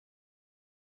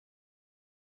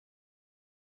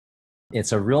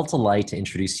It's a real delight to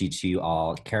introduce you to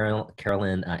all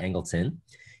Carolyn Angleton.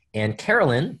 And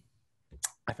Carolyn,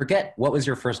 I forget what was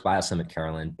your first BioSummit,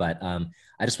 Carolyn, but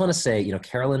I just want to say,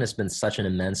 Carolyn has been such an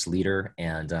immense leader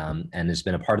and has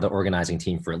been a part of the organizing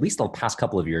team for at least the past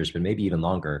couple of years, but maybe even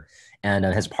longer, and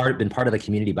has been part of the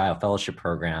Community Biofellowship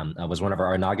Program, was one of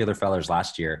our inaugural fellows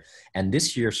last year, and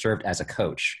this year served as a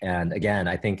coach. And again,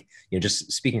 I think,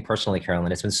 just speaking personally,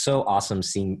 Carolyn, it's been so awesome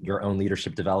seeing your own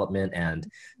leadership development and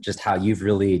just how you've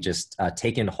really just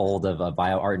taken hold of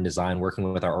bio art and design,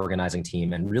 working with our organizing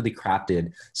team, and really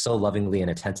crafted so lovingly and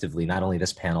attentively not only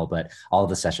this panel, but all of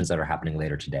the sessions that are happening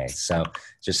later today. So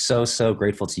just so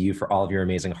grateful to you for all of your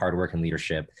amazing hard work and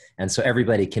leadership. And so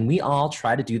everybody, can we all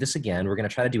try to do this again? We're going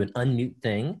to try to do an unmute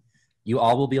thing. You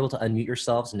all will be able to unmute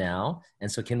yourselves now. And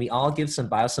so can we all give some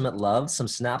BioSummit love, some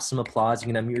snaps, some applause?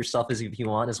 You can unmute yourself if you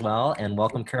want as well. And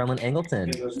welcome Carolyn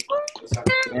Angleton.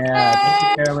 Yeah, thank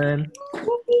you, Carolyn.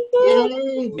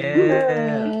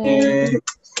 Yeah.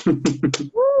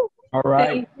 All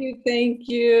right. Thank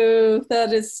you.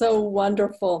 That is so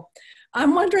wonderful.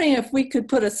 I'm wondering if we could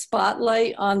put a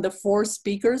spotlight on the 4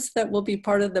 speakers that will be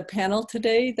part of the panel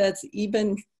today. That's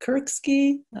Eben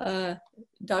Kirskey,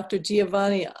 Dr.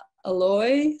 Giovanni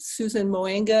Aloi, Susan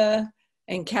Moenga,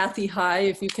 and Kathy High.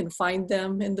 If you can find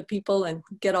them in the people and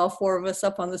get all 4 of us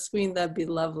up on the screen, that'd be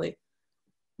lovely.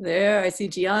 There, I see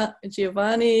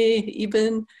Giovanni,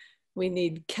 Eben. We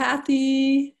need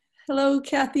Kathy. Hello,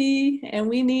 Kathy. And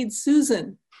we need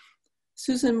Susan.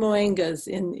 Susan Moenga's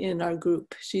in our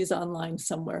group. She's online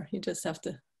somewhere. You just have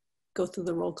to go through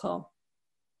the roll call.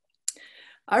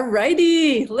 All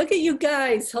righty, look at you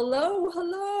guys. Hello,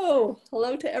 hello.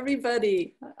 Hello to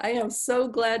everybody. I am so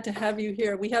glad to have you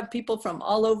here. We have people from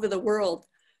all over the world,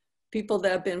 people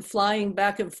that have been flying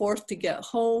back and forth to get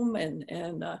home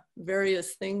and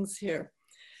various things here.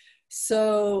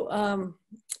 So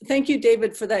thank you,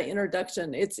 David, for that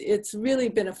introduction. It's really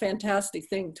been a fantastic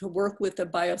thing to work with the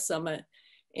BioSummit.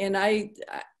 And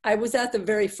I was at the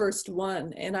very first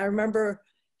one, and I remember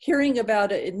hearing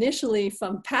about it initially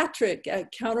from Patrick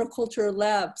at Counterculture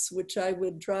Labs, which I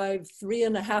would drive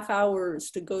 3.5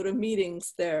 hours to go to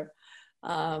meetings there.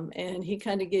 And he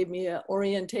kind of gave me an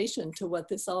orientation to what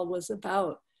this all was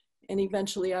about. And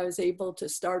eventually I was able to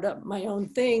start up my own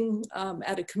thing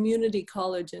at a community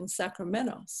college in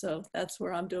Sacramento. So that's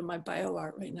where I'm doing my bio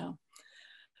art right now.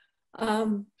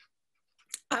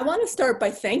 I want to start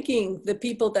by thanking the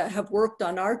people that have worked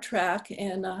on our track.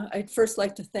 And I'd first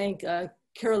like to thank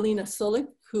Carolina Solik,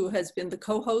 who has been the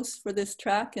co-host for this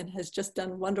track and has just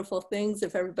done wonderful things.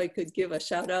 If everybody could give a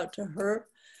shout out to her.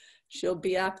 She'll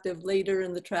be active later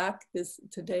in the track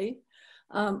today.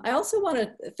 I also want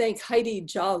to thank Heidi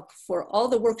Jalk for all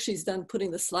the work she's done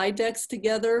putting the slide decks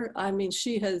together. I mean,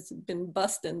 she has been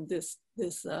busting this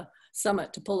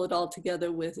summit to pull it all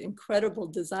together with incredible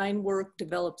design work,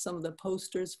 developed some of the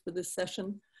posters for this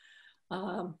session.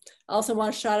 I also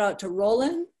want to shout out to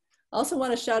Roland. I also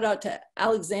want to shout out to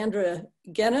Alexandra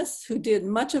Guinness, who did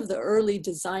much of the early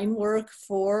design work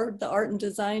for the art and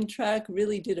design track,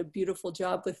 really did a beautiful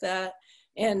job with that,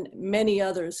 and many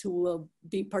others who will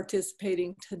be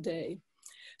participating today.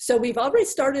 So we've already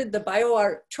started the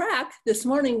BioArt track this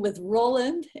morning with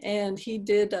Roland, and he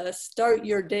did a Start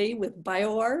Your Day with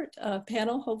BioArt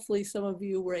panel. Hopefully some of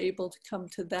you were able to come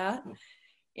to that.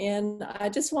 And I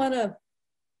just want to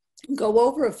go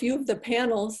over a few of the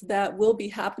panels that will be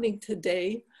happening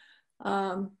today.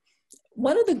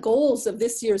 One of the goals of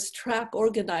this year's track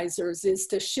organizers is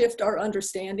to shift our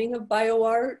understanding of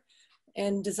bioart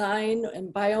and design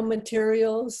and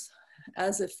biomaterials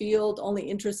as a field only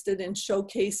interested in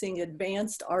showcasing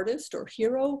advanced artists or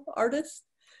hero artists.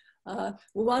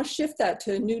 We want to shift that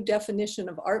to a new definition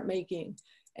of art making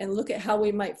and look at how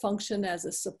we might function as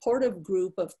a supportive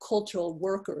group of cultural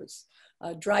workers,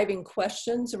 driving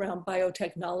questions around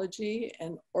biotechnology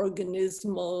and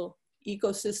organismal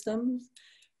ecosystems,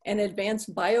 and advance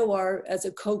bioart as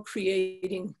a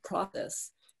co-creating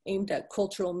process aimed at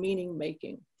cultural meaning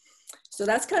making. So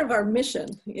that's kind of our mission,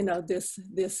 you know,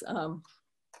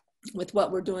 with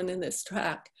what we're doing in this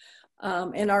track.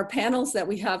 And our panels that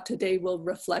we have today will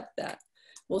reflect that.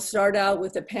 We'll start out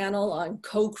with a panel on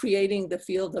co-creating the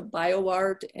field of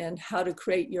bioart and how to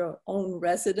create your own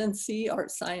residency,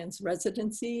 art science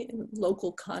residency in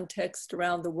local context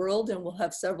around the world. And we'll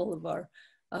have several of our,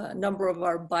 number of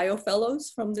our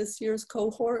biofellows from this year's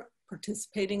cohort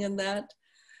participating in that.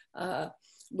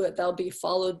 That'll be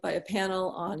followed by a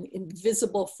panel on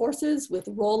invisible forces with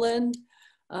Roland,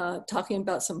 talking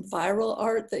about some viral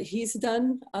art that he's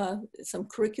done, some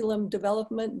curriculum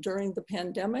development during the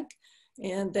pandemic,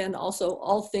 and then also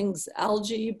all things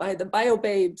algae by the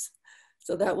BioBabes.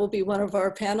 So that will be one of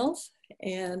our panels.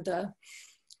 And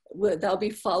that'll be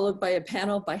followed by a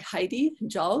panel by Heidi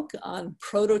Jalk on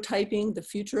prototyping the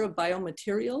future of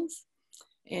biomaterials.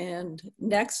 And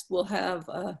next we'll have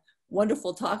a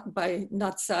wonderful talk by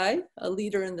Natsai, a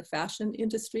leader in the fashion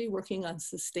industry working on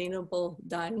sustainable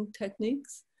dyeing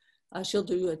techniques. She'll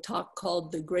do a talk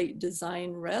called The Great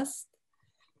Design Rest.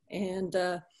 And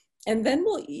then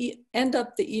we'll end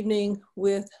up the evening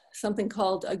with something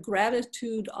called a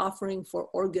gratitude offering for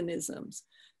organisms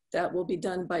that will be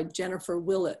done by Jennifer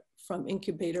Willett from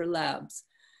Incubator Labs.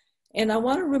 And I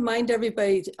want to remind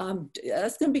everybody,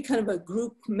 that's going to be kind of a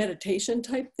group meditation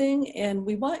type thing. And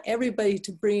we want everybody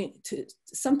to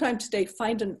sometime today,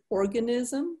 find an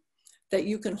organism that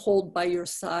you can hold by your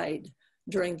side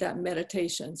during that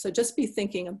meditation. So just be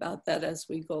thinking about that as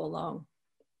we go along.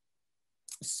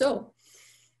 So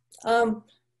now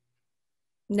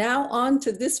on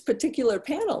to this particular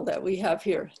panel that we have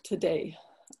here today.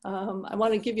 I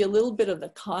want to give you a little bit of the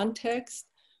context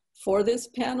for this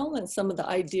panel and some of the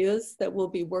ideas that we'll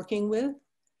be working with.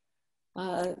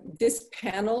 This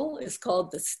panel is called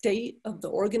The State of the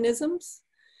Organisms,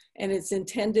 and it's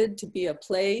intended to be a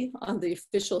play on the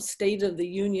official State of the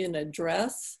Union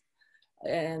address,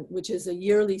 which is a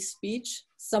yearly speech,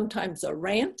 sometimes a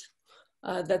rant,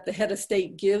 that the head of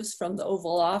state gives from the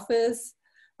Oval Office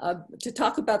to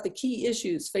talk about the key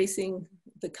issues facing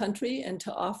the country and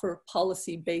to offer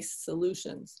policy-based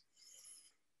solutions.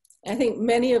 I think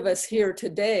many of us here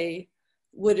today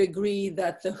would agree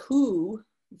that the who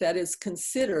that is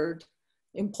considered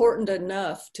important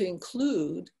enough to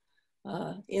include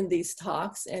in these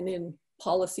talks and in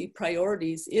policy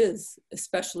priorities is,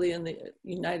 especially in the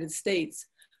United States,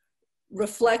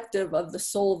 reflective of the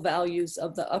sole values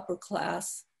of the upper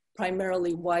class,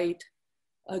 primarily white,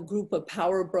 a group of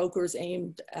power brokers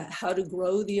aimed at how to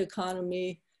grow the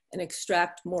economy and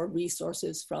extract more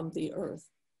resources from the earth.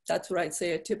 That's what I'd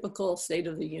say a typical State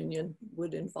of the Union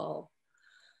would involve.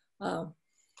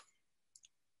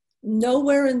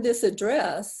 Nowhere in this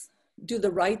address do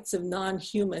the rights of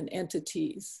non-human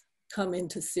entities come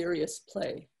into serious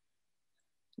play.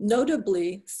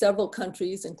 Notably, several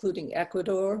countries, including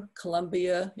Ecuador,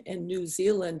 Colombia, and New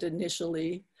Zealand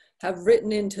initially, have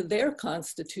written into their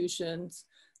constitutions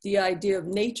the idea of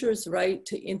nature's right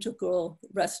to integral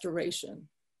restoration.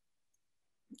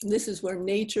 This is where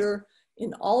nature,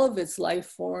 in all of its life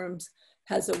forms,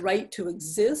 has a right to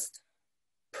exist,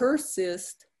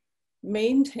 persist,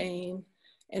 maintain,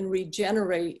 and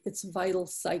regenerate its vital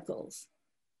cycles.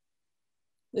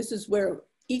 This is where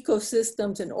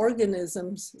ecosystems and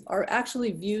organisms are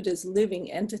actually viewed as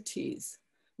living entities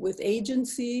with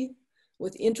agency,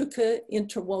 with intricate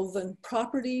interwoven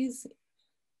properties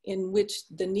in which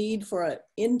the need for an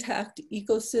intact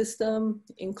ecosystem,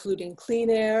 including clean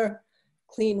air,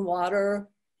 clean water,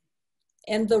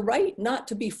 and the right not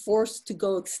to be forced to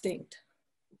go extinct.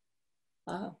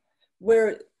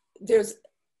 Where there's,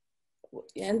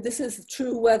 and this is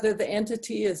true whether the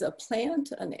entity is a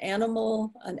plant, an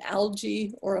animal, an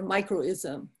algae, or a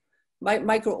microorganism.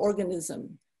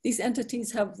 These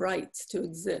entities have rights to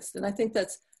exist. And I think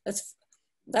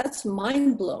that's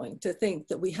mind-blowing to think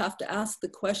that we have to ask the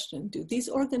question, do these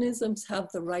organisms have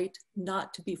the right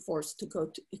not to be forced to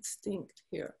go extinct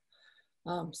here?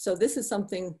 So this is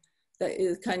something that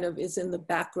is in the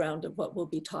background of what we'll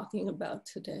be talking about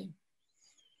today.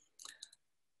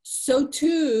 So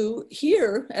too,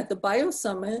 here at the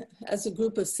BioSummit, as a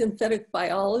group of synthetic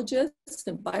biologists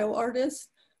and bioartists,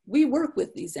 we work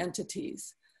with these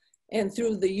entities. And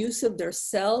through the use of their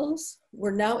cells,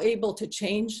 we're now able to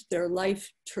change their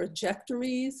life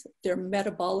trajectories, their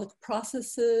metabolic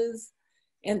processes,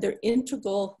 and their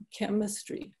integral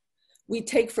chemistry. We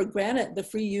take for granted the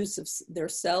free use of their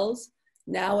cells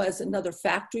now as another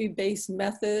factory-based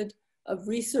method of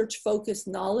research-focused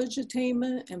knowledge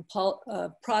attainment and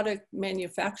product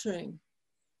manufacturing.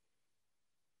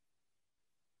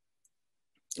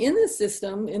 In this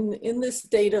system, in this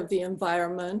state of the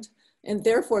environment, and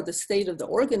therefore the state of the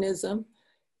organism,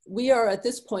 we are at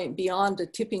this point beyond a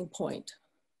tipping point.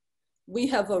 We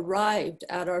have arrived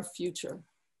at our future,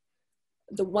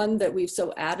 the one that we've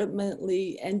so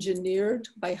adamantly engineered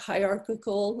by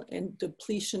hierarchical and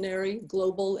depletionary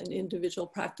global and individual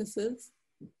practices,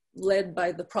 led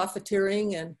by the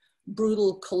profiteering and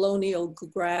brutal colonial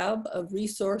grab of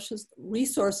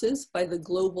resources by the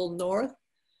global north,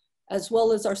 as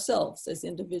well as ourselves as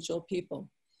individual people.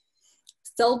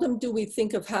 Seldom do we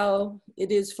think of how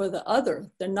it is for the other,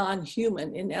 the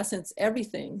non-human, in essence,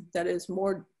 everything that is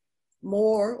more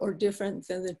or different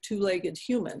than the two-legged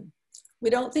human. We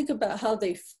don't think about how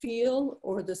they feel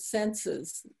or the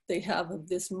senses they have of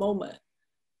this moment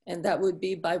and that would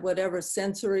be by whatever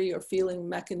sensory or feeling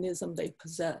mechanism they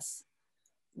possess.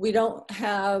 We don't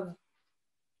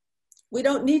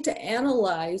need to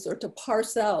analyze or to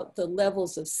parse out the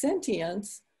levels of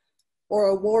sentience or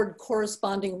award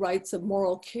corresponding rights of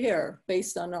moral care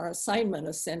based on our assignment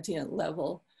of sentient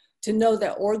level to know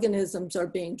that organisms are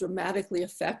being dramatically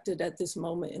affected at this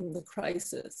moment in the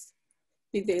crisis,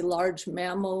 be they large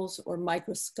mammals or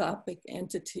microscopic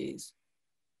entities.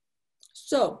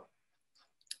 So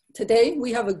today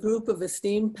we have a group of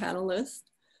esteemed panelists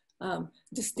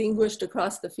distinguished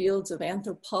across the fields of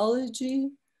anthropology,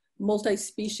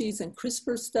 multi-species and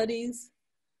CRISPR studies,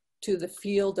 to the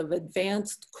field of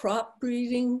advanced crop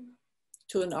breeding,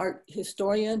 to an art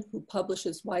historian who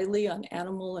publishes widely on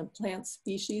animal and plant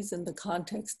species in the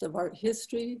context of art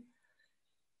history,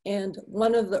 and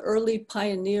one of the early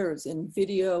pioneers in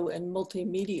video and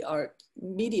multimedia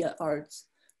media arts,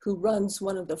 who runs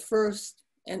one of the first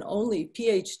and only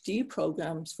PhD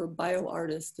programs for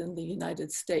bioartists in the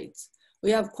United States.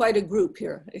 We have quite a group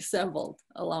here assembled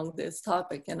along this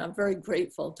topic, and I'm very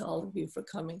grateful to all of you for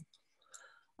coming.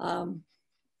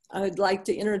 I would like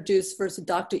to introduce first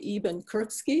Dr. Eben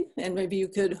Kirskey, and maybe you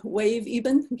could wave,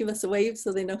 Eben, give us a wave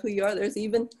so they know who you are. There's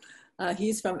Eben.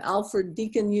 He's from Alfred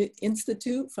Deakin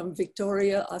Institute from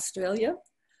Victoria, Australia.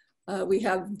 We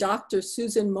have Dr.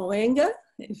 Susan Moenga,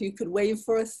 if you could wave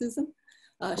for us, Susan.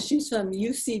 She's from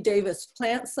UC Davis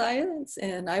Plant Science,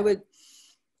 and I would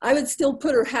still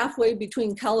put her halfway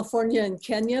between California and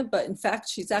Kenya, but in fact,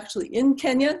 she's actually in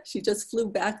Kenya. She just flew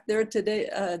back there today,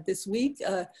 this week,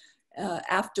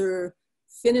 after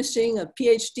finishing a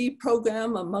PhD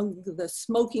program among the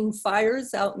smoking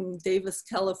fires out in Davis,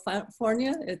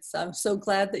 California. I'm so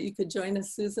glad that you could join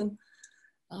us, Susan.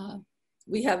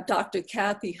 We have Dr.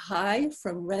 Kathy High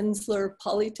from Rensselaer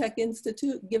Polytechnic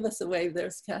Institute. Give us a wave,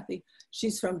 there's Kathy.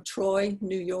 She's from Troy,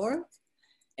 New York.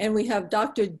 And we have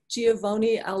Dr.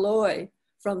 Giovanni Aloi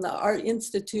from the Art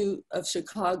Institute of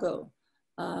Chicago,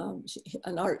 an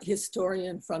art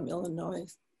historian from Illinois.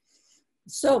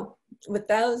 So with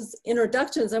those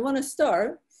introductions, I want to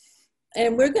start.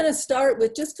 And we're going to start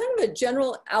with just kind of a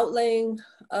general outlaying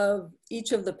of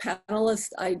each of the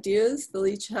panelists' ideas. They'll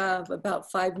each have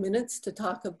about 5 minutes to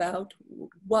talk about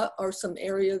what are some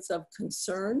areas of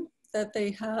concern that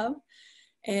they have.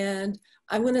 And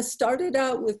I'm going to start it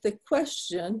out with the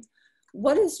question,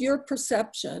 what is your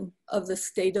perception of the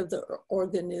state of the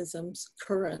organisms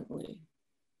currently?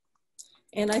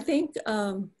 And I think,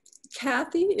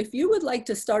 Kathy, if you would like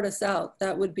to start us out,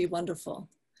 that would be wonderful.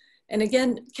 And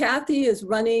again, Kathy is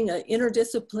running an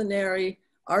interdisciplinary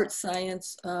art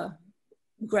science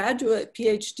graduate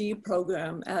PhD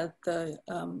program at the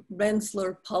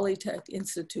Rensselaer Polytechnic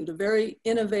Institute, a very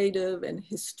innovative and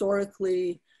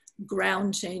historically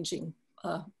ground-changing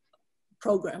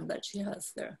program that she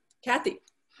has there. Kathy.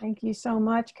 Thank you so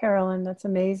much, Carolyn. That's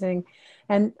amazing.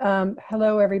 And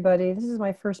hello, everybody. This is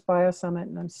my first BioSummit,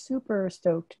 and I'm super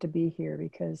stoked to be here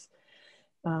because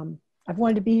I've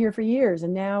wanted to be here for years.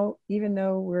 And now, even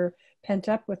though we're pent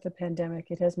up with the pandemic,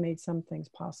 it has made some things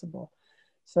possible.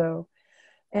 So,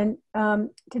 and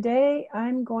today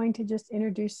I'm going to just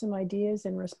introduce some ideas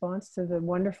in response to the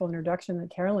wonderful introduction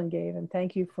that Carolyn gave. And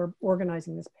thank you for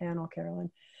organizing this panel,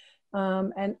 Carolyn.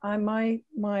 And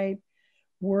my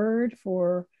word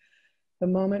for the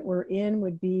moment we're in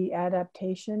would be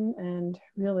adaptation and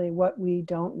really what we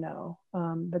don't know.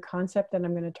 The concept that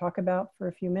I'm going to talk about for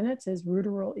a few minutes is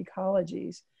ruderal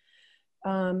ecologies.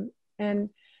 And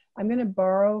I'm going to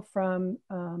borrow from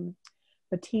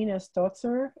Bettina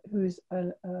Stotzer, who's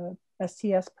a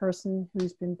STS person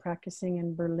who's been practicing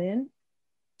in Berlin.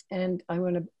 And I'm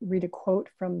going to read a quote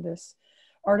from this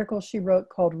article she wrote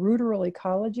called Ruderal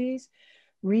Ecologies,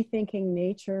 Rethinking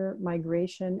Nature,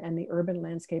 Migration, and the Urban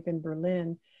Landscape in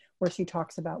Berlin, where she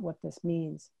talks about what this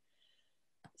means.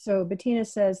 So Bettina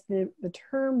says the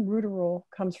term ruderal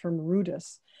comes from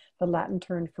rudus, the Latin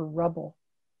term for rubble,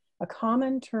 a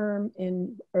common term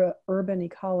in urban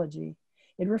ecology.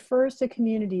 It refers to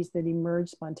communities that emerge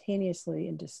spontaneously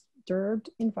in disturbed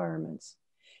environments,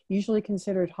 usually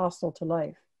considered hostile to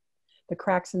life. The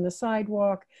cracks in the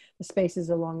sidewalk, the spaces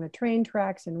along the train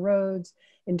tracks and roads,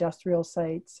 industrial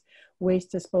sites,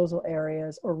 waste disposal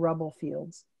areas, or rubble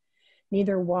fields.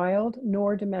 Neither wild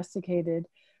nor domesticated,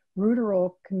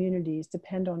 ruderal communities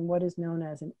depend on what is known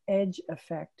as an edge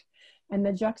effect and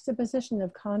the juxtaposition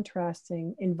of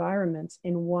contrasting environments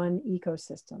in one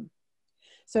ecosystem.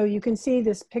 So you can see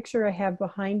this picture I have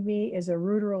behind me is a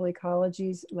ruderal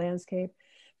ecologies landscape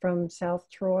from South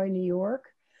Troy, New York,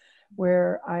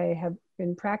 where I have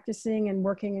been practicing and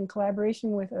working in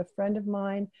collaboration with a friend of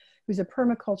mine who's a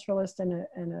permaculturalist and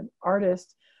an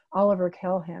artist Oliver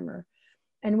Kellhammer.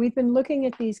 And we've been looking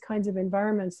at these kinds of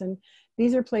environments, and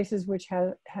these are places which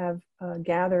have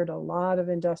gathered a lot of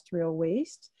industrial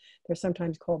waste. They're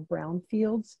sometimes called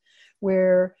brownfields,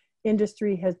 where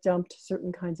industry has dumped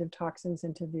certain kinds of toxins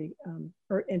into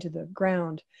the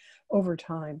ground over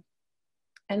time.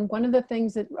 And one of the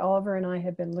things that Oliver and I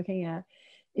have been looking at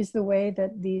is the way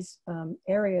that these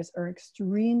areas are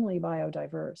extremely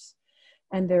biodiverse,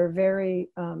 and they're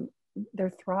they're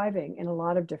thriving in a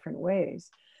lot of different ways.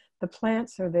 The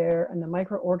plants are there and the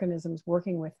microorganisms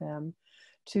working with them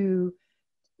to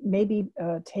maybe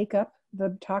take up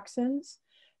the toxins.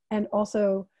 And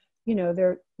also, you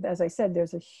know, as I said,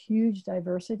 there's a huge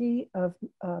diversity of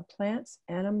plants,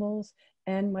 animals,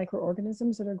 and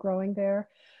microorganisms that are growing there.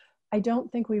 I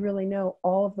don't think we really know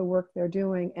all of the work they're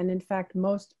doing. And in fact,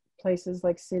 most places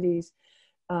like cities,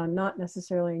 not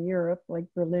necessarily in Europe, like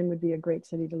Berlin would be a great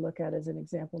city to look at as an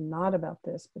example, not about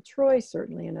this, but Troy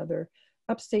certainly, and other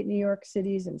upstate New York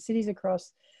cities and cities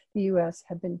across the US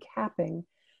have been capping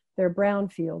their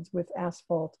brownfields with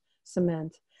asphalt,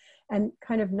 cement, and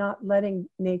kind of not letting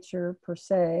nature per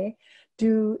se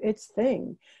do its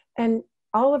thing. And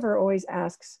Oliver always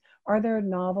asks, are there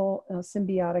novel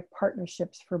symbiotic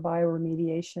partnerships for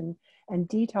bioremediation and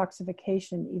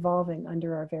detoxification evolving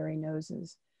under our very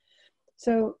noses?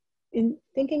 So in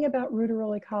thinking about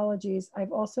ruderal ecologies,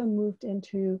 I've also moved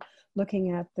into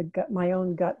looking at my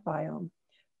own gut biome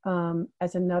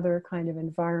as another kind of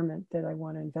environment that I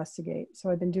want to investigate. So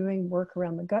I've been doing work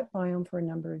around the gut biome for a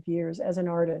number of years as an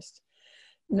artist,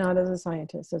 not as a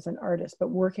scientist, as an artist, but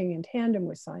working in tandem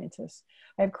with scientists.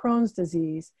 I have Crohn's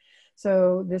disease.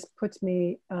 So this puts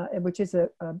me, which is a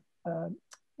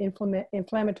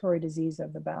inflammatory disease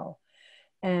of the bowel.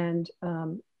 And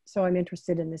so I'm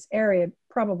interested in this area,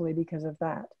 probably because of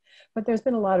that. But there's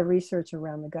been a lot of research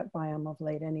around the gut biome of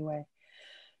late anyway.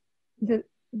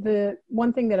 The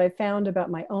one thing that I found about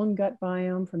my own gut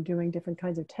biome from doing different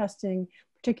kinds of testing,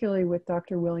 particularly with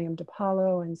Dr. William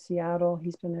DiPaolo in Seattle,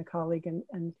 he's been a colleague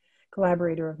and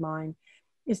collaborator of mine,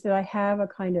 is that I have a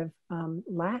kind of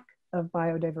lack of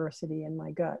biodiversity in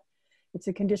my gut. It's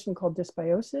a condition called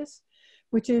dysbiosis,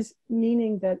 which is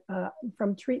meaning that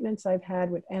from treatments I've had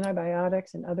with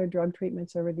antibiotics and other drug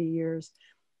treatments over the years,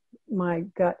 my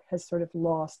gut has sort of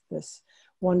lost this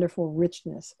wonderful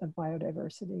richness of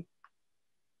biodiversity.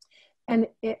 And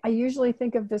I usually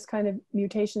think of this kind of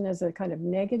mutation as a kind of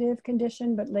negative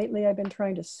condition, but lately I've been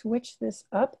trying to switch this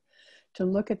up to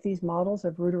look at these models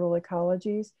of ruderal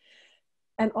ecologies.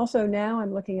 And also now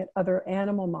I'm looking at other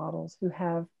animal models who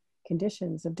have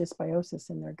conditions of dysbiosis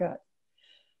in their gut.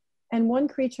 And one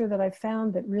creature that I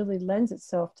found that really lends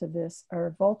itself to this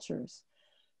are vultures.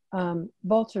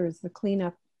 Vultures, the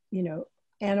cleanup, you know,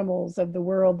 animals of the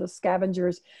world, the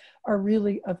scavengers, are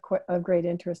really of great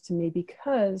interest to me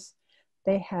because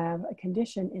they have a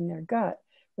condition in their gut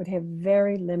where they have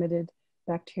very limited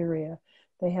bacteria.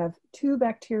 They have 2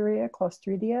 bacteria,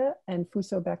 Clostridia and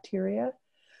Fusobacteria,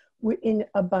 in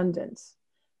abundance.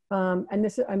 And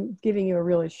this, I'm giving you a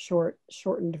really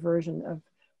shortened version of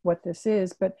what this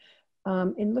is, but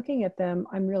in looking at them,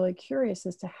 I'm really curious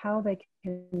as to how they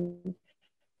can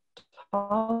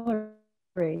tolerate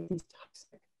these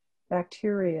toxic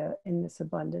bacteria in this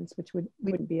abundance, which we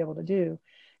wouldn't be able to do,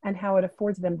 and how it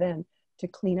affords them then to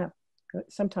clean up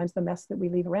sometimes the mess that we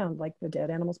leave around, like the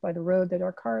dead animals by the road that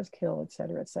our cars kill, et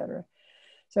cetera, et cetera.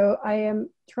 So I am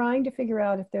trying to figure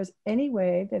out if there's any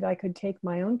way that I could take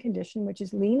my own condition, which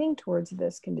is leaning towards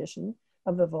this condition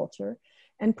of the vulture,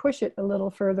 and push it a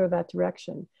little further that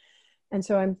direction. And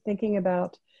so I'm thinking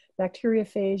about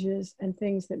bacteriophages and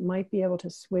things that might be able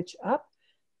to switch up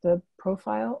the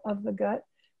profile of the gut.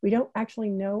 We don't actually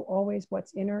know always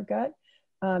what's in our gut.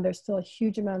 There's still a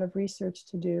huge amount of research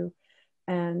to do.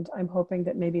 And I'm hoping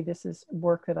that maybe this is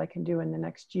work that I can do in the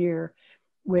next year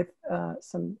with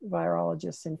some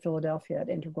virologists in Philadelphia at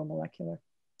Integral Molecular.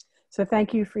 So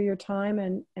thank you for your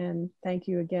time, and thank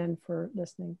you again for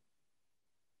listening.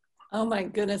 Oh my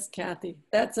goodness, Kathy,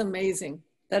 that's amazing.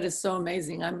 That is so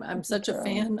amazing. I'm such a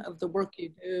fan of the work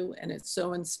you do, and it's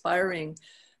so inspiring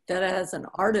that as an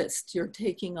artist, you're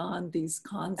taking on these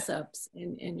concepts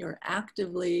and you're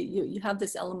actively, you have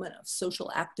this element of social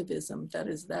activism that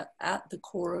is at the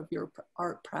core of your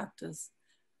art practice.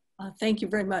 Thank you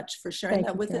very much for sharing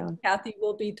that with us. Kathy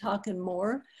will be talking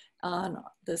more on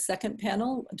the second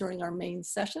panel during our main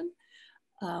session.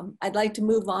 I'd like to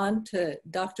move on to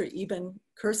Dr. Eben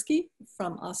Kirskey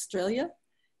from Australia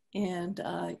and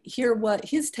hear what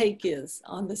his take is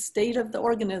on the state of the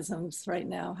organisms right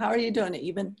now. How are you doing,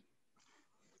 Eben?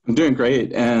 I'm doing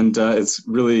great, and it's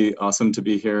really awesome to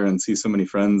be here and see so many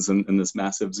friends in this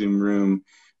massive Zoom room.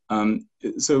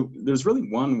 So there's really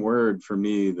one word for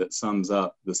me that sums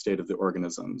up the state of the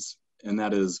organisms, and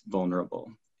that is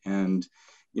vulnerable. And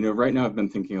right now I've been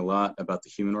thinking a lot about the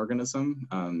human organism.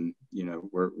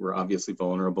 We're obviously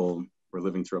vulnerable. We're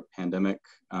living through a pandemic,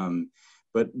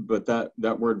 but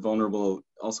that word vulnerable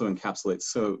also encapsulates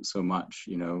so much.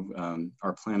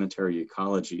 Our planetary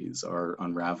ecologies are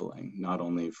unraveling, not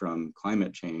only from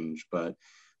climate change, but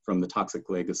from the toxic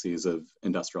legacies of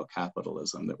industrial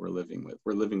capitalism that we're living with.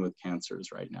 We're living with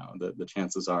cancers right now. The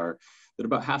chances are that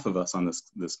about half of us on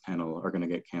this panel are going to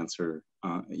get cancer,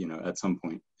 at some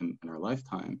point in our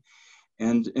lifetime.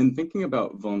 And in thinking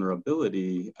about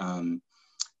vulnerability, I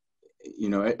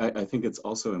think it's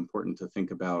also important to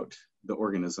think about the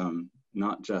organism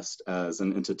not just as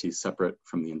an entity separate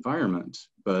from the environment,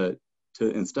 but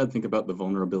to instead think about the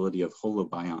vulnerability of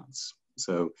holobionts.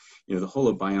 So, the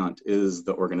holobiont is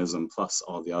the organism plus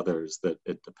all the others that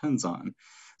it depends on.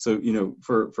 So,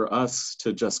 for us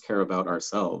to just care about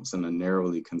ourselves in a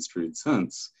narrowly construed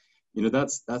sense,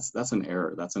 that's an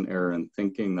error. That's an error in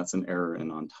thinking. That's an error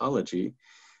in ontology.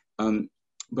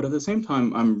 But at the same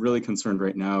time, I'm really concerned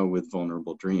right now with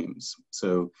vulnerable dreams.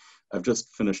 So I've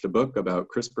just finished a book about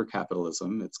CRISPR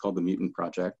capitalism. It's called The Mutant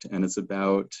Project, and it's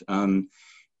about,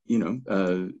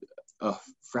 a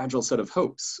fragile set of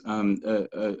hopes,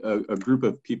 a group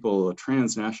of people, a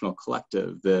transnational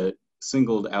collective that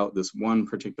singled out this one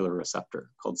particular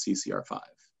receptor called CCR5.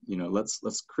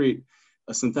 Let's create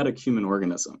a synthetic human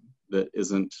organism that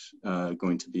isn't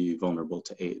going to be vulnerable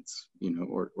to AIDS,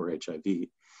 or HIV.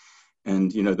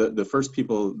 And the first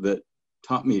people that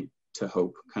taught me to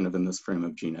hope, kind of in this frame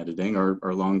of gene editing, are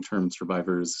long-term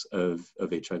survivors of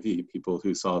HIV, people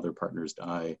who saw their partners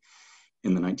die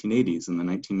in the 1980s and the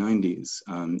 1990s,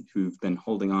 who've been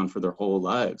holding on for their whole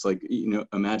lives,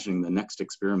 imagining the next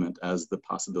experiment as the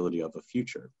possibility of a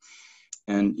future.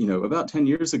 And about 10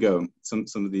 years ago, some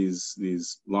of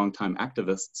these longtime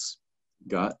activists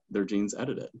got their genes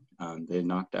edited. They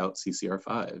knocked out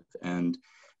CCR5, and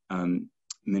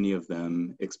many of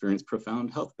them experienced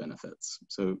profound health benefits.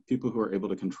 So people who are able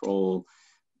to control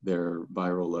their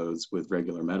viral loads with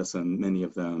regular medicine, many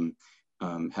of them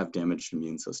have damaged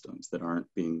immune systems that aren't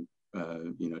being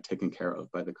taken care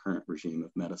of by the current regime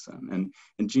of medicine.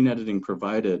 And gene editing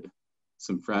provided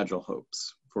some fragile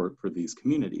hopes for these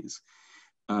communities.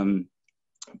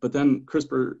 But then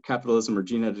CRISPR capitalism, or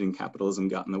gene editing capitalism,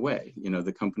 got in the way.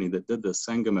 The company that did this,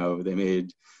 Sangamo, they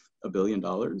made $1 billion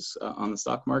on the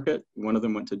stock market. One of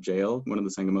them went to jail. One of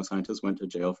the Sangamo scientists went to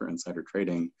jail for insider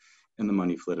trading, and the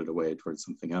money flitted away towards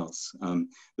something else.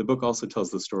 The book also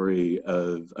tells the story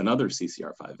of another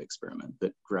CCR5 experiment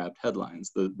that grabbed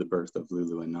headlines, the birth of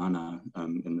Lulu and Nana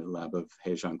in the lab of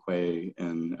He Jiankui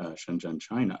in Shenzhen,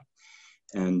 China.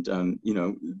 And,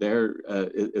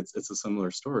 it's a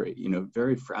similar story,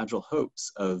 very fragile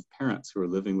hopes of parents who are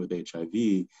living with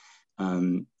HIV,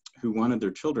 who wanted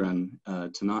their children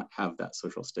to not have that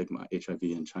social stigma. HIV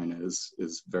in China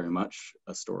is very much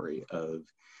a story of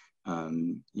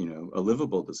a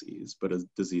livable disease, but a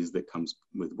disease that comes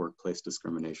with workplace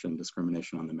discrimination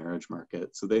on the marriage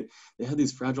market. So they had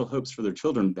these fragile hopes for their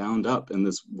children bound up in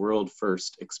this world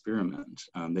first experiment.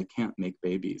 They can't make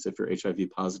babies. If you're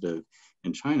HIV positive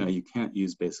in China, you can't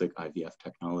use basic IVF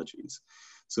technologies.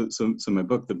 So my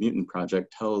book, The Mutant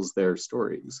Project, tells their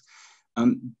stories.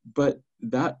 But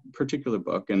that particular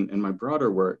book and my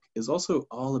broader work is also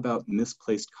all about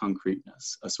misplaced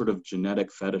concreteness, a sort of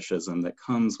genetic fetishism that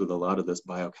comes with a lot of this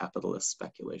biocapitalist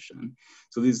speculation.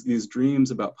 So these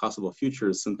dreams about possible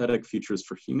futures, synthetic futures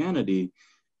for humanity,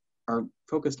 are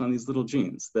focused on these little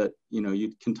genes that,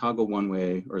 you can toggle one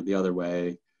way or the other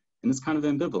way, and it's kind of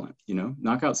ambivalent,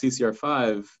 knock out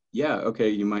CCR5, yeah, okay,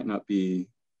 you might not be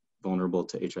vulnerable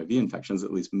to HIV infections,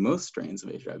 at least most strains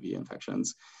of HIV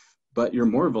infections, but you're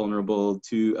more vulnerable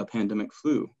to a pandemic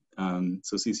flu.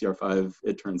 So CCR5,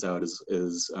 it turns out,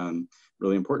 is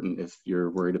really important if you're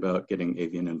worried about getting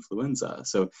avian influenza.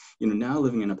 So, now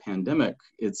living in a pandemic,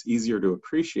 it's easier to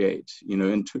appreciate,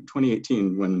 in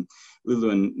 2018, when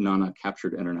Lulu and Nana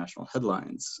captured international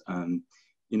headlines,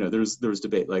 there's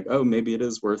debate like, oh, maybe it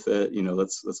is worth it.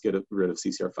 Let's get rid of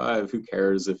CCR5. Who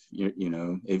cares if,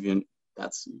 avian,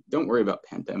 don't worry about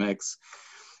pandemics.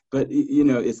 But,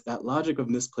 it's that logic of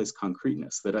misplaced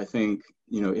concreteness that I think,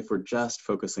 if we're just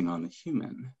focusing on the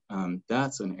human,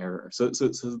 that's an error. So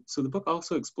the book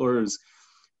also explores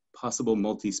possible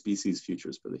multi-species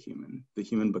futures for the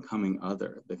human becoming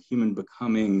other, the human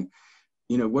becoming,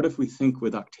 what if we think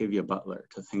with Octavia Butler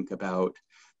to think about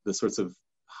the sorts of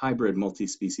hybrid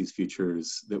multi-species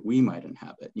futures that we might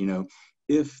inhabit,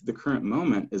 if the current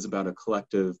moment is about a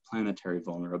collective planetary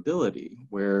vulnerability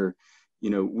where,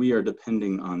 we are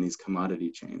depending on these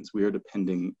commodity chains. We are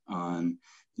depending on,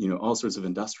 all sorts of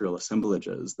industrial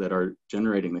assemblages that are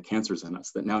generating the cancers in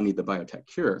us that now need the biotech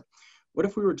cure. What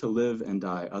if we were to live and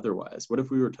die otherwise? What if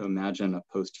we were to imagine a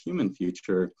post-human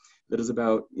future that is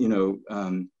about,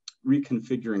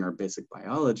 reconfiguring our basic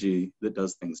biology that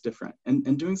does things different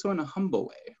and doing so in a humble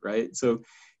way, right? So,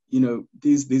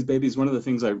 these babies, one of the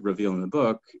things I reveal in the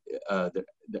book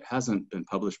that hasn't been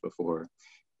published before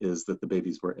is that the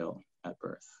babies were ill at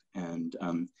birth. And,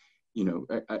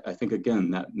 I think, again,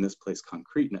 that misplaced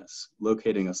concreteness,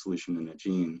 locating a solution in a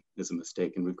gene is a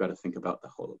mistake, and we've got to think about the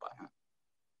holobiome.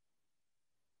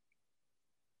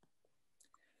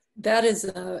 That is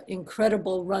an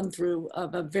incredible run through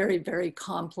of a very, very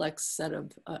complex set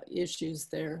of issues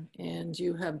there. And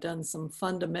you have done some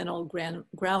fundamental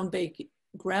groundbreaking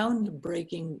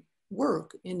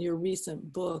work in your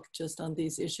recent book just on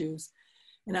these issues.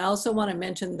 And I also want to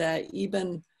mention that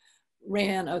Eben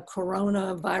ran a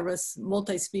coronavirus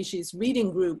multi-species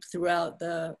reading group throughout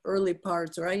the early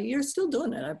parts, or you're still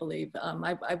doing it, I believe.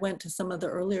 I went to some of the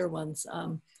earlier ones.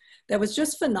 That was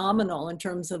just phenomenal in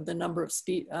terms of the number of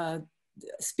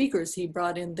speakers he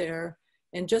brought in there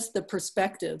and just the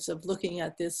perspectives of looking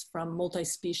at this from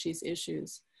multi-species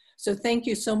issues. So thank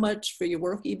you so much for your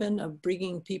work, Eben, of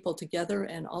bringing people together,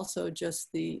 and also just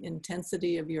the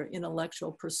intensity of your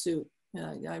intellectual pursuit.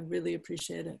 I really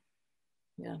appreciate it.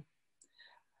 Yeah.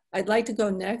 I'd like to go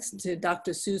next to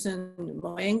Dr. Susan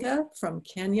Moenga from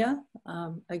Kenya.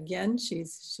 Again,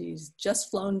 she's just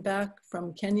flown back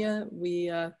from Kenya. We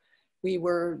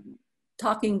were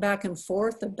talking back and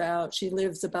forth about, she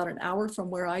lives about an hour from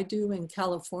where I do in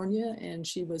California, and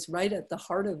she was right at the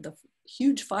heart of the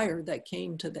huge fire that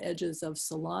came to the edges of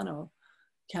Solano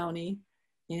County.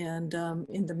 And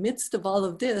in the midst of all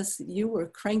of this, you were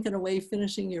cranking away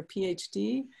finishing your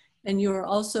PhD, and you are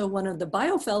also one of the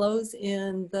biofellows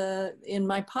in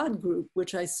my pod group,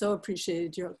 which I so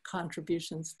appreciated your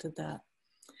contributions to that.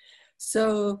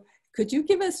 So could you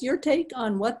give us your take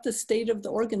on what the state of the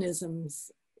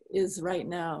organisms is right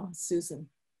now, Susan?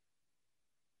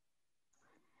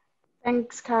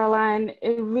 Thanks, Caroline.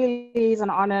 It really is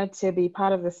an honor to be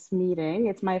part of this meeting.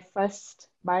 It's my first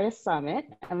Bio Summit.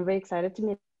 I'm very excited to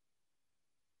meet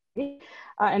you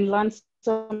and learn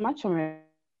so much from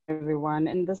everyone.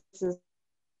 And this is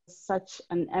such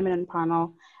an eminent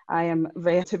panel. I am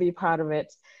very to be part of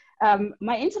it.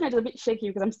 My internet is a bit shaky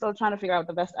because I'm still trying to figure out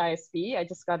the best ISP. I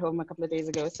just got home a couple of days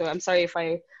ago, so I'm sorry if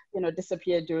I,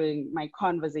 disappear during my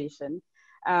conversation.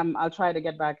 I'll try to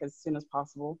get back as soon as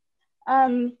possible.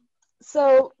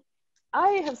 So I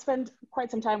have spent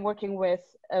quite some time working with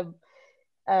a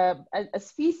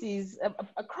species,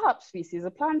 a crop species,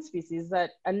 a plant species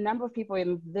that a number of people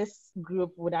in this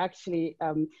group would actually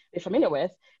be familiar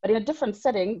with, but in a different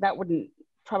setting, that wouldn't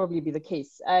probably be the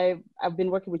case. I've been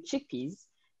working with chickpeas.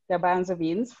 They're banza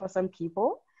beans for some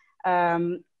people.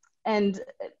 And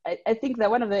I think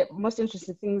that one of the most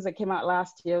interesting things that came out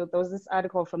last year, there was this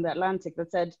article from The Atlantic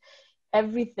that said,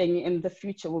 everything in the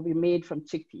future will be made from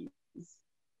chickpeas.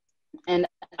 And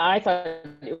I thought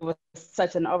it was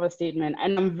such an overstatement,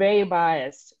 and I'm very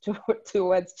biased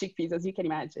towards chickpeas, as you can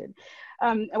imagine.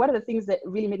 And one of the things that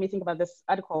really made me think about this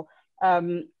article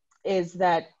is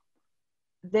that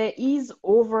there is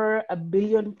over 1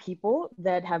 billion people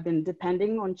that have been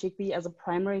depending on chickpea as a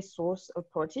primary source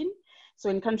of protein. So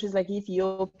in countries like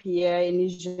Ethiopia, in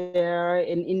Niger,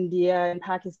 in India, in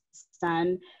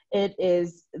Pakistan, it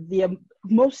is the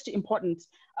most important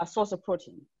source of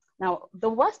protein. Now, the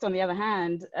West, on the other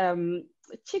hand,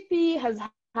 chickpea has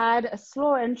had a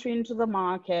slow entry into the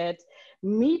market.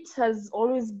 Meat has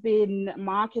always been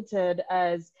marketed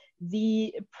as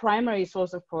the primary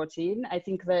source of protein. I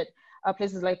think that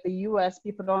places like the US,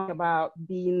 people don't know about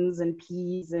beans and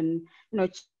peas and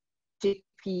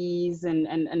chickpeas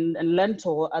and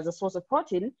lentil as a source of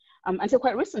protein until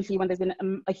quite recently, when there's been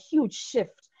a huge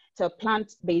shift to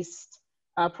plant-based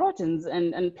proteins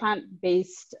and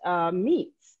plant-based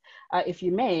meats, if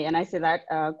you may, and I say that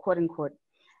quote unquote.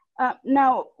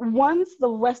 Now, once the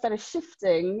West started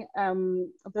shifting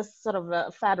this sort of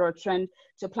a fad or a trend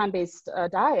to plant-based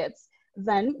diets,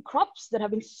 then crops that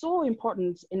have been so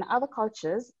important in other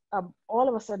cultures all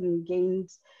of a sudden gained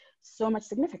so much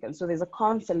significance. So there's a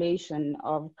constellation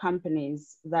of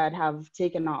companies that have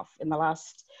taken off in the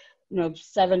last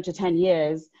 7 to 10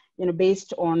 years,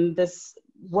 based on this,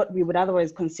 what we would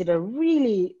otherwise consider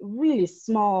really, really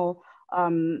small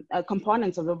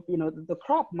components of the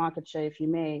crop market share, if you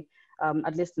may,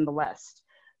 at least in the West.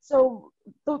 So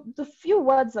the few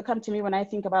words that come to me when I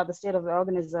think about the state of the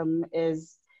organism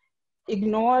is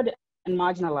ignored and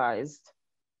marginalized.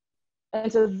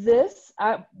 And so this,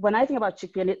 when I think about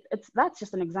chickpea, and that's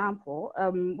just an example,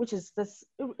 which is this,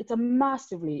 it's a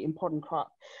massively important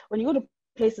crop. When you go to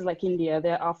places like India,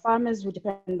 there are farmers who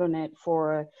depend on it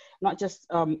for not just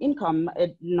income,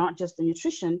 not just the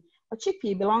nutrition, but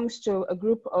chickpea belongs to a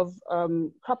group of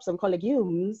crops that we call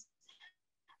legumes.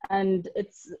 And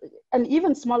it's an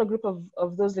even smaller group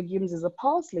of those legumes is the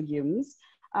pulse legumes.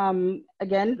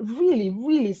 Again, really,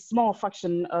 really small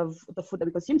fraction of the food that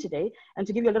we consume today. And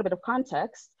to give you a little bit of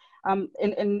context,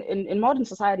 in modern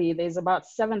society, there's about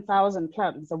 7,000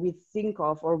 plants that we think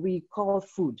of or we call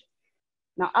food.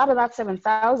 Now, out of that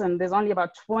 7,000, there's only about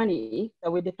 20 that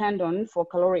we depend on for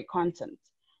caloric content.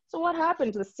 So what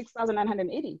happened to the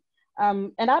 6,980?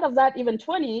 And out of that, even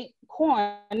 20,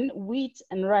 corn, wheat,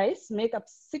 and rice make up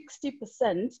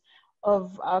 60%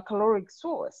 of our caloric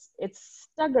source. It's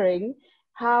staggering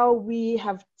how we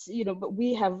have, but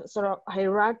we have sort of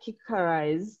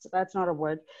hierarchicalized, that's not a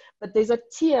word, but there's a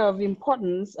tier of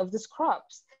importance of these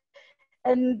crops.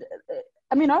 And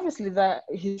I mean, obviously the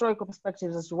historical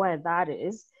perspectives as to why that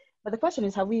is, but the question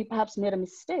is, have we perhaps made a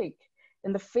mistake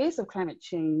in the face of climate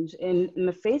change, in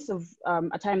the face of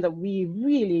a time that we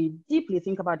really deeply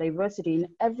think about diversity in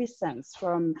every sense,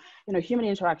 from human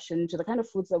interaction to the kind of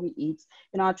foods that we eat,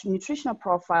 our nutritional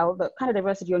profile, the kind of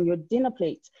diversity on your dinner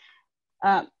plate.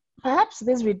 Perhaps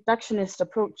this reductionist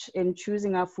approach in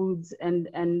choosing our foods and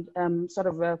sort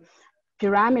of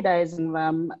pyramidizing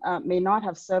them may not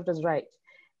have served us right.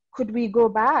 Could we go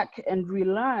back and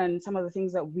relearn some of the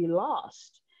things that we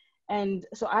lost? And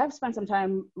so I've spent some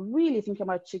time really thinking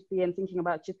about chickpea and thinking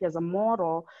about chickpea as a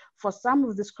model for some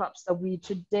of these crops that we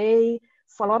today,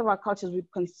 for a lot of our cultures,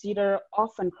 would consider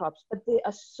orphan crops, but they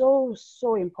are so,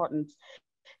 so important.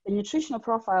 The nutritional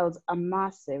profiles are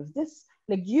massive. These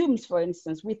legumes, for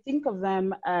instance, we think of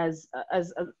them as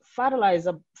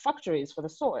fertilizer factories for the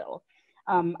soil.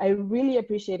 I really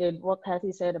appreciated what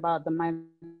Kathy said about the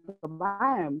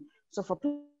microbiome. So for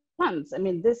plants, I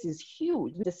mean, this is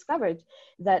huge. We discovered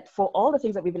that for all the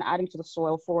things that we've been adding to the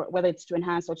soil, for whether it's to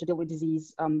enhance or to deal with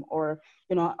disease, or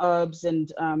herbs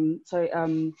and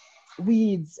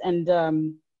weeds and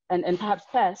perhaps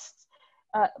pests,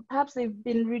 perhaps they've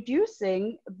been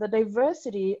reducing the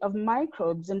diversity of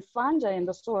microbes and fungi in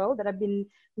the soil that have been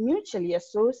mutually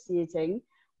associating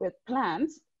with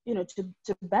plants,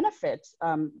 to benefit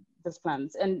these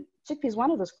plants. And chickpea is one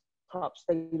of those crops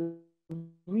that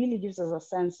really gives us a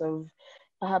sense of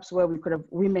perhaps where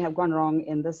we may have gone wrong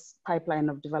in this pipeline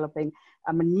of developing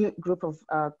a new group of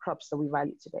crops that we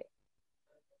value today.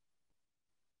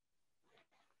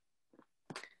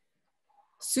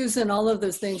 Susan, all of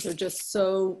those things are just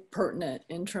so pertinent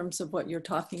in terms of what you're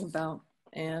talking about.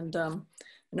 And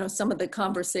some of the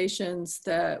conversations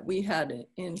that we had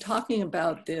in talking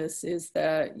about this is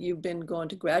that you've been going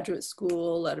to graduate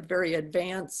school at a very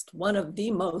advanced, one of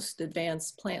the most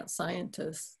advanced plant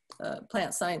science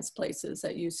places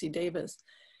at UC Davis.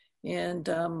 And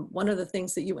one of the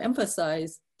things that you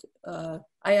emphasized, I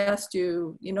asked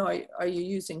you, are you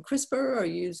using CRISPR? Are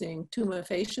you using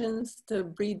tumefacients to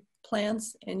breed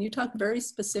plants? And you talked very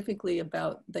specifically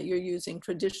about that you're using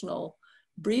traditional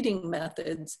breeding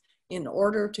methods in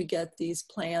order to get these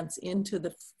plants into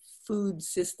the food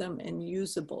system and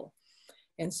usable.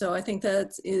 And so I think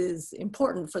that is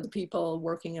important for the people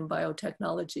working in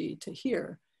biotechnology to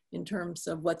hear in terms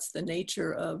of what's the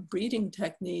nature of breeding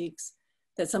techniques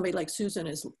that somebody like Susan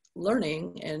is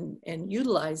learning and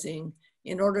utilizing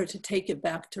in order to take it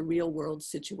back to real world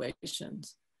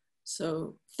situations.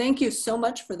 So thank you so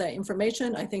much for that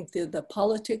information. I think the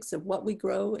politics of what we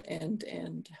grow and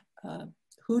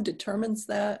who determines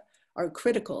that are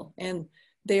critical, and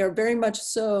they are very much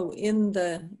so in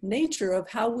the nature of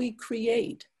how we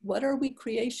create. What are we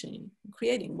creating?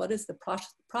 What is the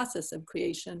process of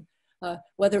creation,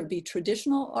 whether it be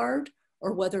traditional art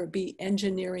or whether it be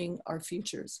engineering our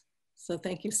futures. So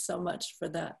thank you so much for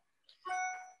that.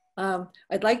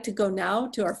 I'd like to go now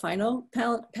to our final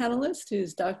panelist,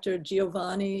 who's Dr.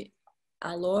 Giovanni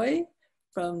Aloi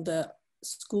from the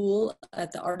school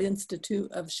at the Art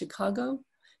Institute of Chicago.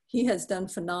 He has done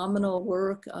phenomenal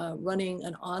work running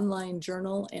an online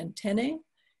journal, Antennae,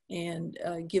 and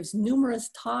gives numerous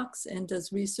talks and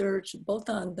does research both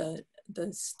on the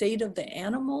state of the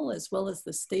animal as well as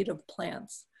the state of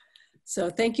plants. So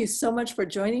thank you so much for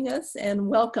joining us and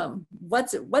welcome.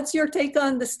 What's your take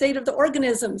on the state of the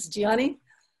organisms, Giovanni?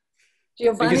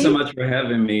 Thank you so much for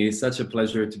having me. It's such a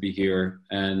pleasure to be here.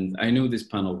 And I knew this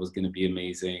panel was going to be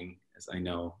amazing, as I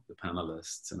know the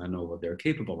panelists and I know what they're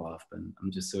capable of. And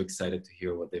I'm just so excited to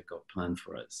hear what they've got planned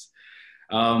for us.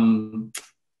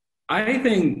 I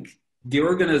think the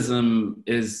organism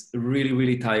is really,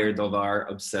 really tired of our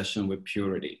obsession with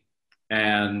purity.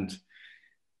 And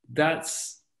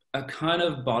that's a kind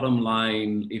of bottom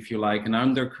line, if you like, an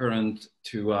undercurrent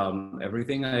to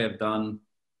everything I have done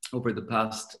over the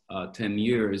past 10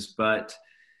 years. But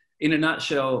in a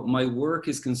nutshell, my work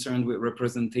is concerned with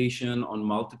representation on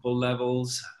multiple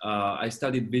levels. I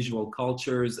studied visual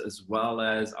cultures as well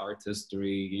as art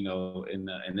history, you know,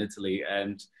 in Italy.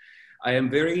 And I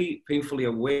am very painfully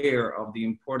aware of the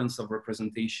importance of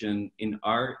representation in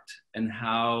art and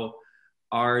how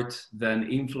art then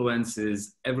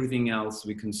influences everything else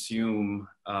we consume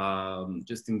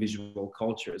just in visual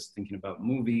cultures, thinking about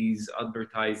movies,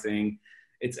 advertising,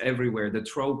 it's everywhere. The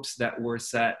tropes that were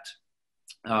set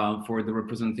for the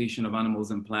representation of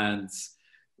animals and plants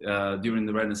during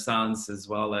the Renaissance, as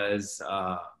well as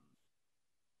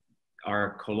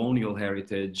our colonial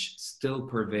heritage, still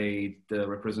pervade the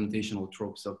representational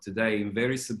tropes of today in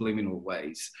very subliminal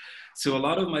ways. So a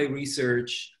lot of my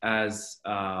research has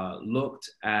looked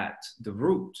at the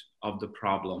root of the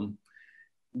problem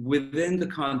within the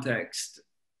context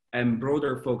and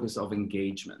broader focus of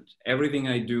engagement. Everything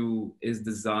I do is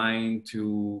designed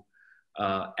to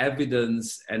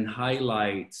evidence and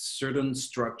highlight certain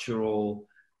structural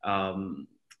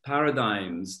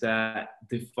paradigms that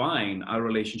define our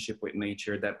relationship with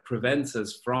nature, that prevents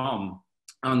us from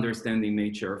understanding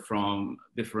nature from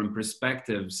different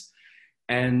perspectives,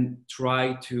 and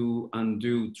try to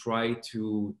undo, try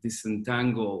to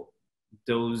disentangle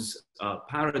those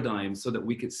paradigms so that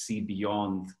we could see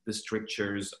beyond the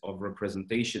strictures of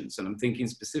representations. And I'm thinking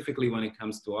specifically when it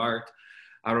comes to art,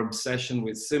 our obsession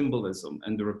with symbolism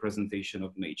and the representation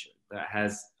of nature that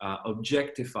has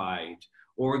objectified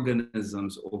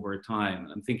organisms over time.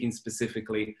 I'm thinking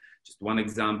specifically, just one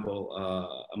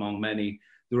example among many,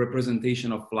 the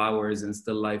representation of flowers in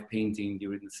still life painting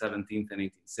during the 17th and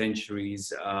 18th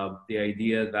centuries, the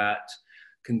idea that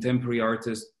contemporary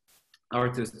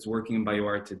artists working in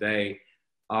bioart today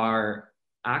are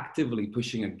actively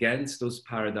pushing against those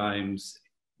paradigms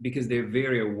because they're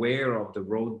very aware of the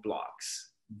roadblocks.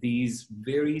 These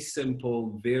very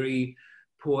simple, very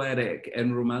poetic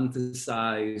and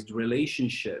romanticized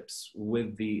relationships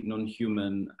with the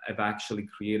non-human have actually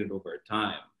created over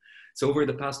time. So over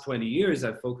the past 20 years,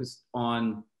 I've focused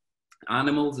on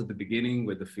animals at the beginning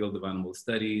with the field of animal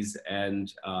studies,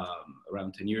 and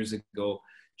around 10 years ago,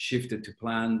 shifted to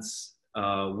plants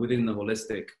within the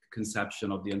holistic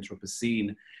conception of the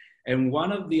Anthropocene. And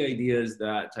one of the ideas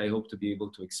that I hope to be able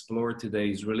to explore today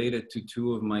is related to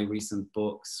two of my recent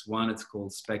books. One, it's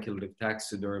called Speculative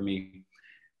Taxidermy,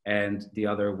 and the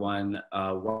other one,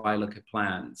 Why Look at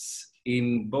Plants.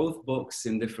 In both books,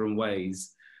 in different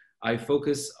ways, I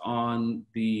focus on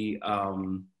the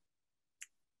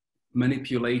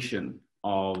manipulation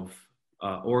of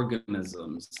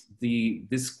organisms, the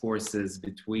discourses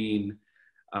between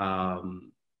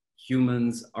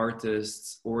humans,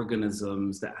 artists,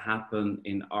 organisms that happen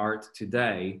in art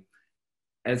today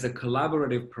as a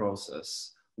collaborative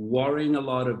process, worrying a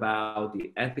lot about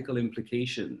the ethical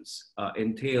implications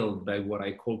entailed by what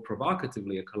I call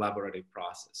provocatively a collaborative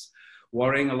process,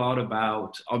 worrying a lot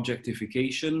about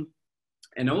objectification,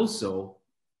 and also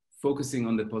focusing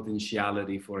on the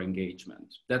potentiality for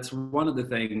engagement. That's one of the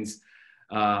things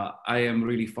I am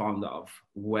really fond of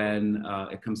when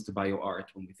it comes to bioart,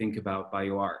 when we think about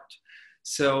bioart.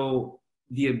 So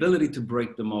the ability to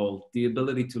break the mold, the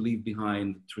ability to leave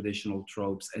behind traditional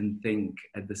tropes and think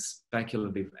at the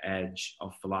speculative edge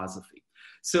of philosophy.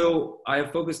 So I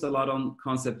have focused a lot on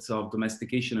concepts of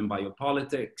domestication and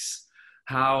biopolitics,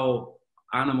 how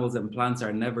animals and plants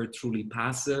are never truly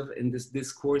passive in these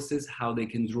discourses, how they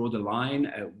can draw the line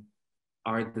at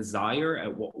our desire,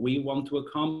 at what we want to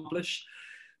accomplish.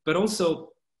 But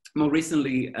also, more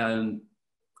recently,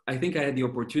 I think I had the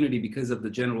opportunity, because of the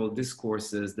general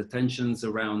discourses, the tensions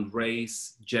around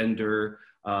race, gender,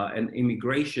 and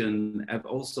immigration have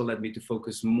also led me to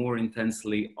focus more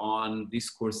intensely on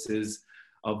discourses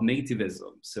of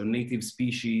nativism. So native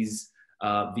species,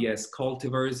 vs.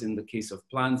 cultivars in the case of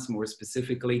plants more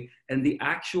specifically, and the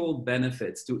actual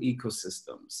benefits to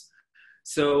ecosystems.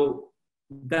 So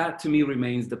that to me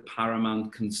remains the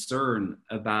paramount concern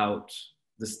about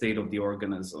the state of the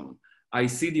organism. I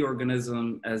see the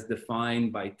organism as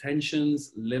defined by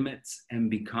tensions, limits, and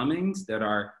becomings that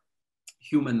are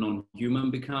human,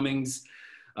 non-human becomings.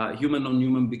 Human,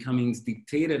 non-human becomings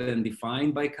dictated and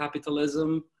defined by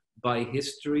capitalism, by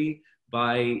history,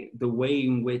 by the way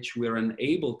in which we're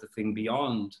unable to think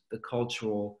beyond the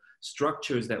cultural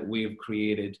structures that we've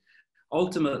created,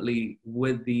 ultimately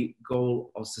with the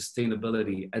goal of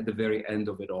sustainability at the very end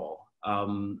of it all.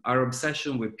 Our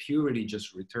obsession with purity,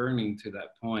 just returning to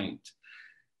that point,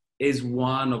 is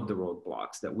one of the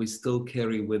roadblocks that we still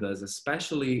carry with us,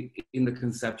 especially in the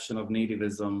conception of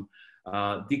nativism,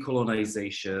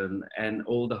 decolonization, and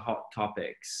all the hot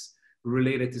topics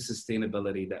related to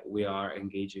sustainability that we are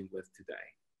engaging with today.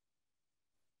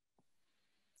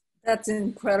 That's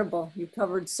incredible. You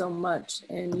covered so much,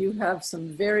 and you have some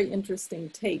very interesting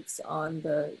takes on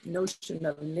the notion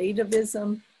of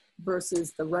nativism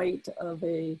versus the right of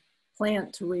a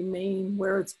plant to remain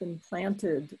where it's been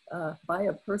planted by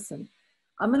a person.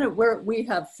 We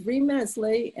have 3 minutes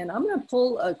late, and I'm gonna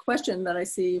pull a question that I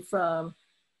see from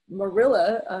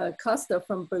Marilla Costa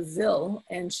from Brazil,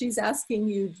 and she's asking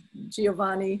you,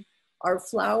 Giovanni, are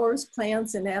flowers,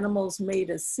 plants, and animals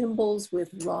made as symbols with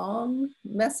wrong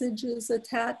messages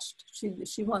attached?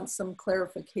 She wants some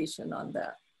clarification on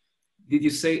that. Did you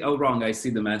say, oh, wrong, I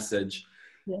see the message.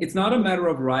 Yeah. It's not a matter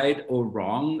of right or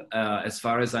wrong, as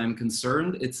far as I'm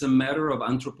concerned. It's a matter of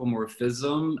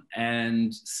anthropomorphism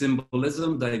and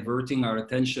symbolism diverting our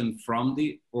attention from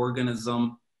the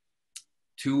organism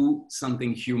to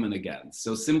something human again.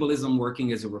 So symbolism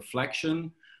working as a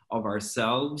reflection of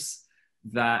ourselves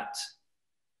that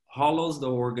hollows the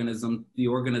organism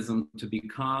to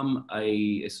become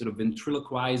a sort of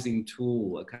ventriloquizing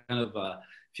tool, a kind of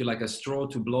if you like, a straw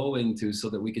to blow into so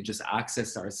that we could just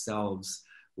access ourselves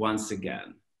once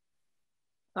again.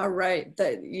 All right,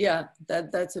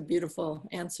 that's a beautiful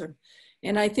answer.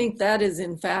 And I think that is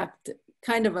in fact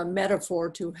kind of a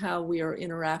metaphor to how we are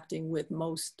interacting with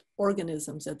most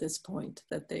organisms at this point,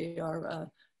 that they are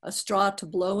a straw to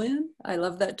blow in. I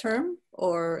love that term,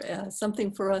 or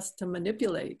something for us to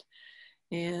manipulate.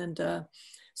 And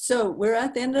so we're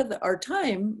at the end of our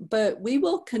time, but we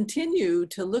will continue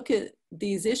to look at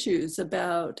these issues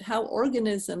about how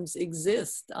organisms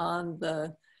exist on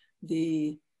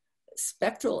the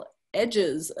spectral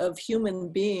edges of human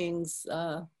beings,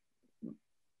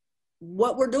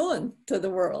 what we're doing to the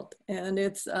world. And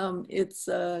it's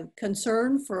a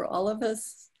concern for all of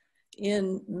us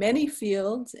in many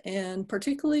fields, and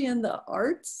particularly in the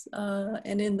arts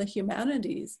and in the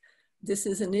humanities. This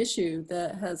is an issue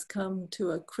that has come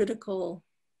to a critical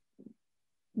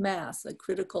mass, a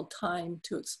critical time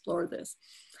to explore this.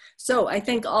 So I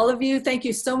thank all of you. Thank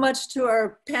you so much to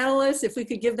our panelists. If we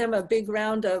could give them a big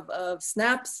round of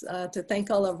snaps to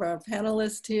thank all of our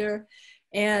panelists here.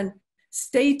 And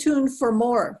stay tuned for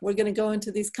more. We're going to go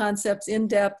into these concepts in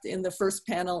depth in the first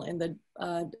panel in the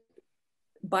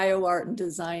bioart and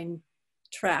design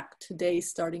track today,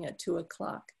 starting at 2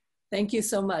 o'clock. Thank you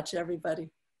so much, everybody.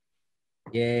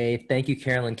 Yay, thank you,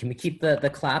 Carolyn. Can we keep the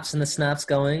claps and the snaps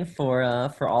going for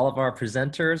all of our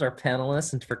presenters, our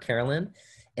panelists, and for Carolyn?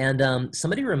 And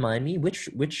somebody remind me, which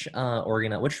room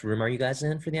are you guys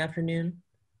in for the afternoon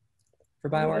for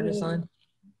bioart design?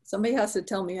 Somebody has to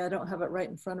tell me. I don't have it right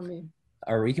in front of me.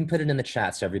 Or we can put it in the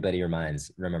chat so everybody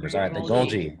remembers. All right, the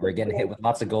Golgi. We're getting hit with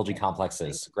lots of Golgi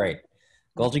complexes. Great.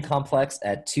 Golgi Complex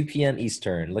at 2 p.m.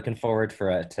 Eastern. Looking forward for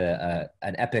an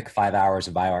epic 5 hours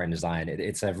of bioart and design.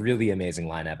 It's a really amazing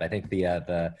lineup. I think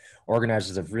the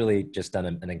organizers have really just done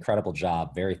an incredible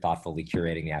job, very thoughtfully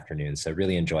curating the afternoon. So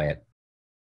really enjoy it.